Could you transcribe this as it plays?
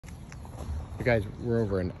You guys, we're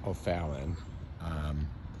over in O'Fallon,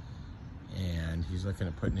 and he's looking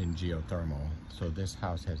at putting in geothermal. So this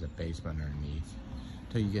house has a basement underneath.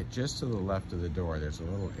 Till you get just to the left of the door, there's a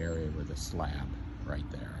little area with a slab right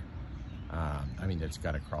there. I mean, it's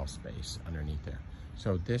got a crawl space underneath there.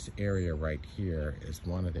 So this area right here is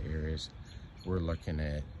one of the areas we're looking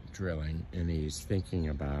at drilling, and he's thinking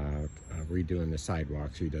about redoing the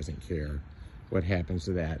sidewalk, so he doesn't care what happens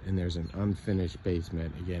to that. And there's an unfinished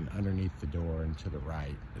basement, again, underneath the door, and to the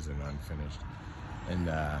right is an unfinished. And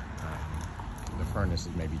the furnace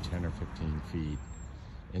is maybe 10 or 15 feet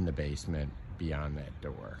in the basement beyond that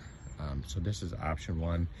door. So this is option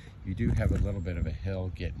one. You do have a little bit of a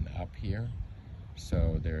hill getting up here.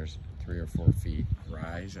 So there's 3 or 4 feet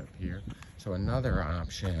rise up here. So another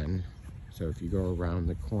option, so if you go around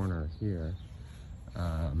the corner here,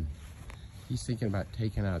 he's thinking about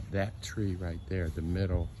taking out that tree right there, the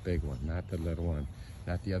middle big one, not the little one,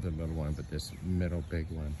 not the other little one, but this middle big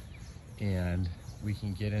one. And we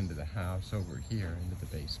can get into the house over here, into the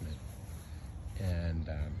basement. And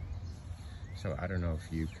so I don't know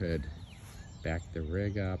if you could back the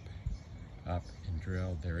rig up and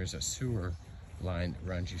drill. There is a sewer line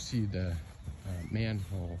that runs. You see the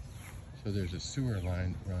manhole. So there's a sewer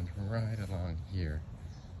line that runs right along here.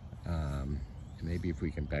 Maybe if we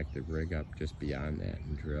can back the rig up just beyond that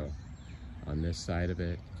and drill on this side of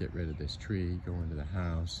it, get rid of this tree, go into the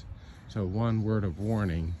house. So one word of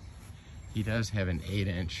warning, he does have an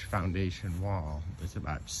 8-inch foundation wall that's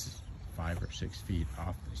about 5 or 6 feet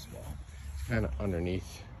off this wall. It's kind of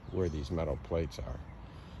underneath where these metal plates are.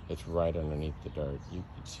 It's right underneath the dirt. You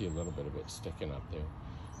can see a little bit of it sticking up there.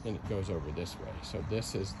 And it goes over this way. So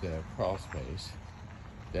this is the crawl space.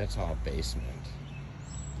 That's all basement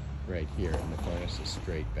right here, and the furnace is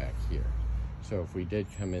straight back here. So if we did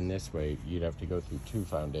come in this way, you'd have to go through 2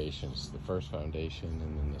 foundations, the first foundation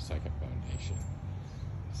and then the second foundation.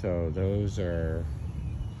 So those are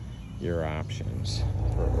your options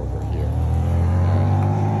for over here.